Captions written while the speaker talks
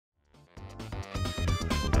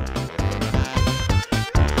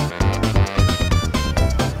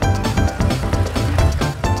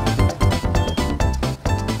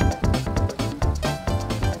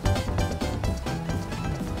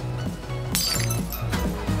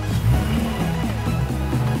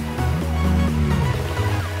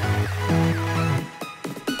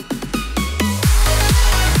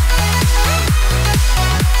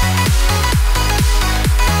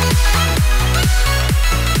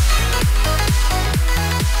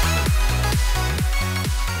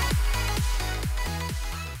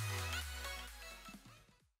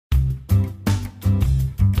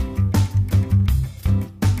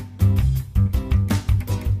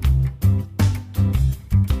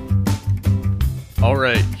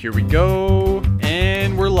Alright, here we go,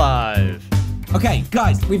 and we're live. Okay,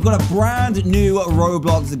 guys, we've got a brand new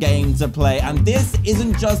Roblox game to play, and this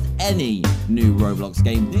isn't just any new Roblox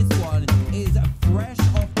game. This one is fresh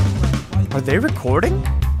off the press. Are they recording?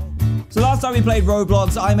 So last time we played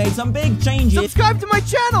Roblox, I made some big changes. Subscribe to my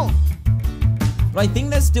channel! But I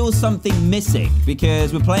think there's still something missing,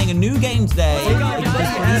 because we're playing a new game today.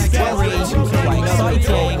 It's scary, quite exciting.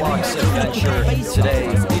 Today,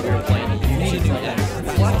 we're playing a new game.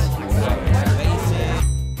 What?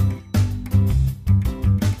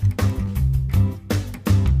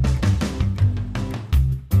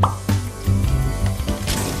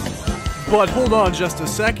 But hold on just a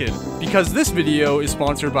second, because this video is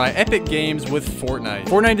sponsored by Epic Games with Fortnite.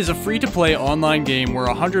 Fortnite is a free-to-play online game where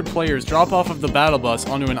 100 players drop off of the battle bus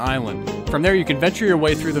onto an island. From there you can venture your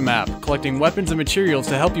way through the map, collecting weapons and materials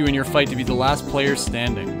to help you in your fight to be the last player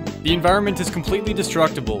standing. The environment is completely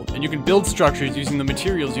destructible, and you can build structures using the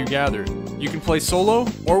materials you gather. You can play solo,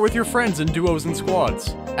 or with your friends in duos and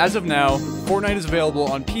squads. As of now, Fortnite is available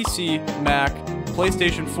on PC, Mac,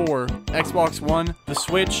 PlayStation 4, Xbox One, the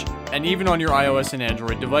Switch, and even on your iOS and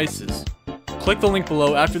Android devices. Click the link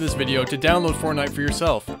below after this video to download Fortnite for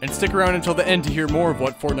yourself, and stick around until the end to hear more of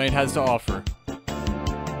what Fortnite has to offer.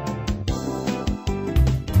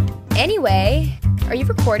 Anyway, are you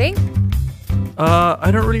recording? I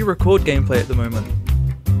don't really record gameplay at the moment.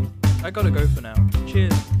 I gotta go for now.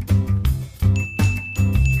 Cheers.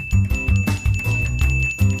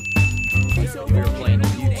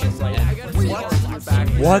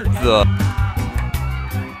 What the?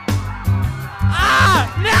 Ah!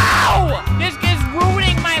 No! This is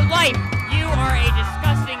ruining my life! You are a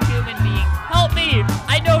disgusting human being. Help me!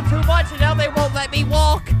 I know too much and now they won't let me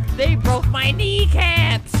walk! They broke my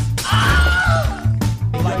kneecaps! Ah!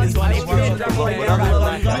 Subscribe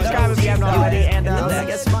if you have not already, and I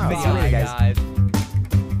guess tomorrow. See you later, guys.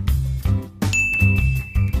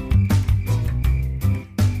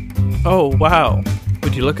 Oh, wow.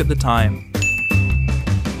 Would you look at the time?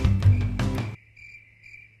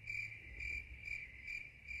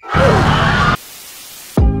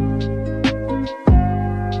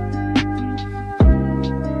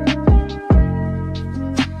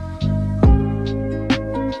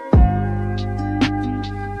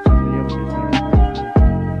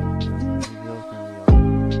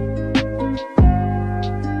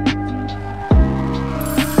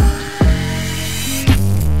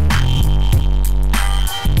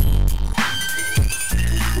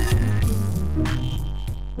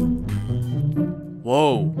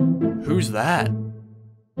 Whoa, who's that?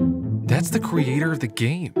 That's the creator of the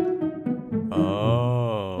game.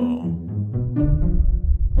 Oh.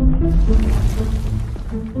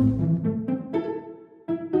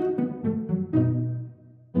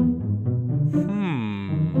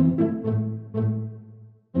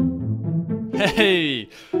 Hey,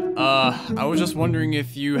 I was just wondering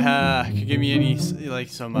if you could give me any, like,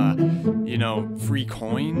 some, you know, free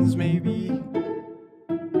coins, maybe?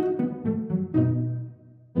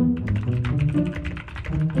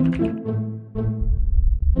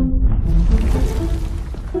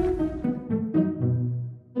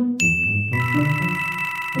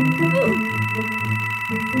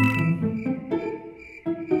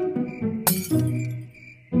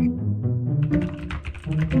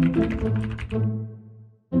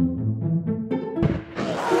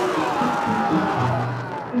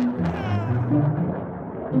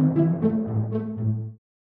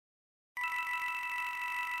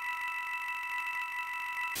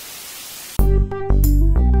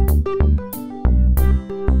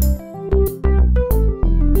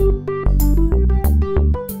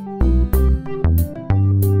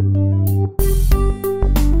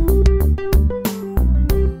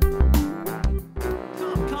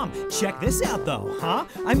 Check this out, though, huh?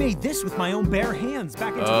 I made this with my own bare hands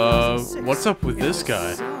back in 2006. What's up with this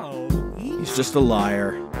guy? He's just a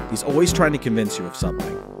liar. He's always trying to convince you of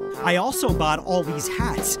something. I also bought all these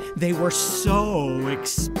hats. They were so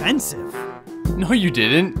expensive. No, you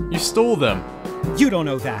didn't. You stole them. You don't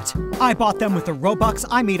know that. I bought them with the Robux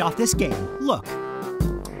I made off this game. Look.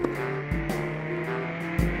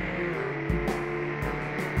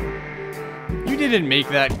 You didn't make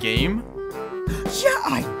that game. Yeah,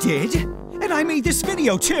 I did. And I made this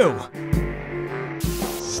video, too.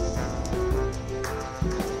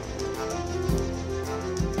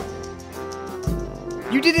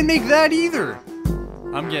 You didn't make that either.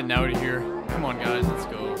 I'm getting out of here. Come on, guys, let's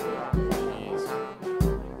go. Jeez.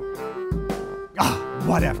 Ah,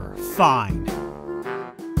 whatever. Fine.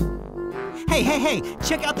 Hey,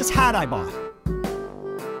 check out this hat I bought.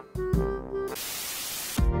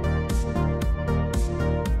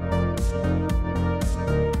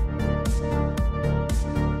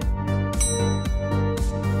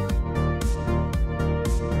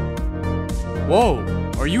 Whoa,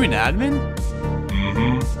 are you an admin?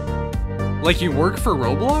 Mm-hmm. Like you work for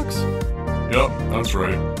Roblox? Yep, that's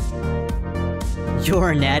right.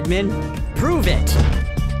 You're an admin? Prove it!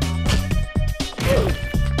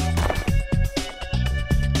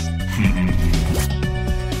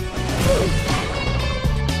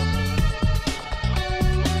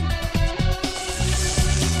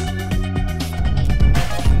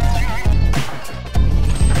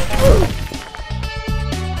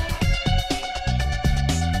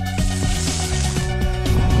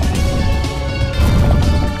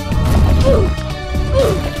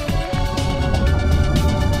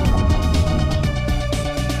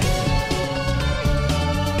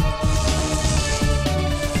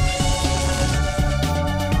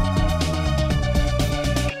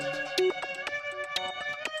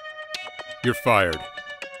 You're fired.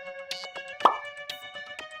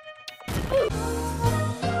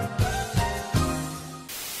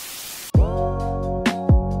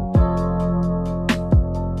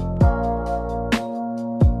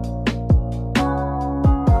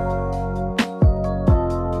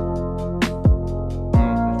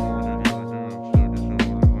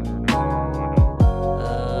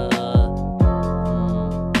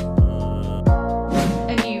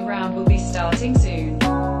 A new round will be starting soon.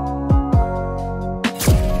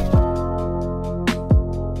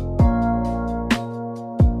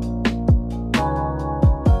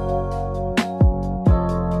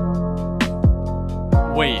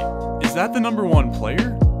 Wait, is that the #1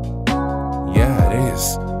 player? Yeah, it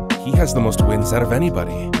is. He has the most wins out of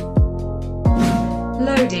anybody.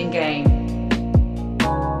 Loading game.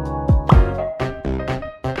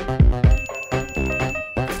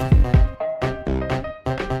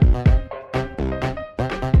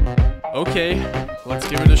 Okay, let's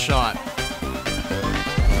give it a shot.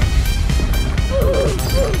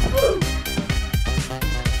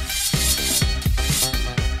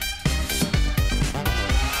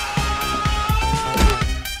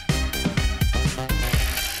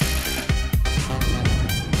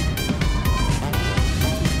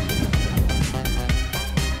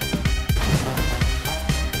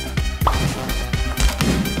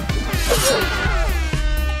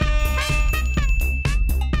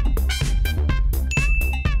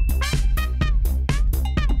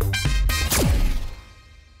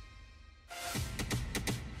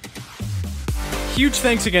 Huge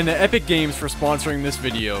thanks again to Epic Games for sponsoring this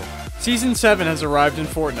video. Season 7 has arrived in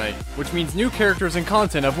Fortnite, which means new characters and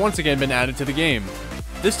content have once again been added to the game.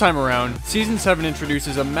 This time around, Season 7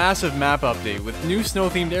 introduces a massive map update with new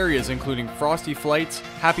snow-themed areas including Frosty Flights,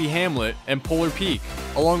 Happy Hamlet, and Polar Peak,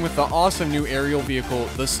 along with the awesome new aerial vehicle,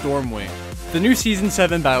 the Stormwing. The new Season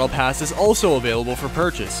 7 Battle Pass is also available for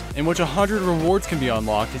purchase, in which 100 rewards can be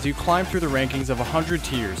unlocked as you climb through the rankings of 100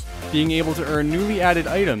 tiers, being able to earn newly added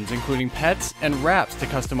items including pets and wraps to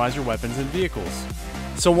customize your weapons and vehicles.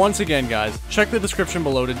 So once again guys, check the description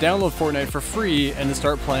below to download Fortnite for free and to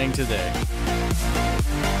start playing today.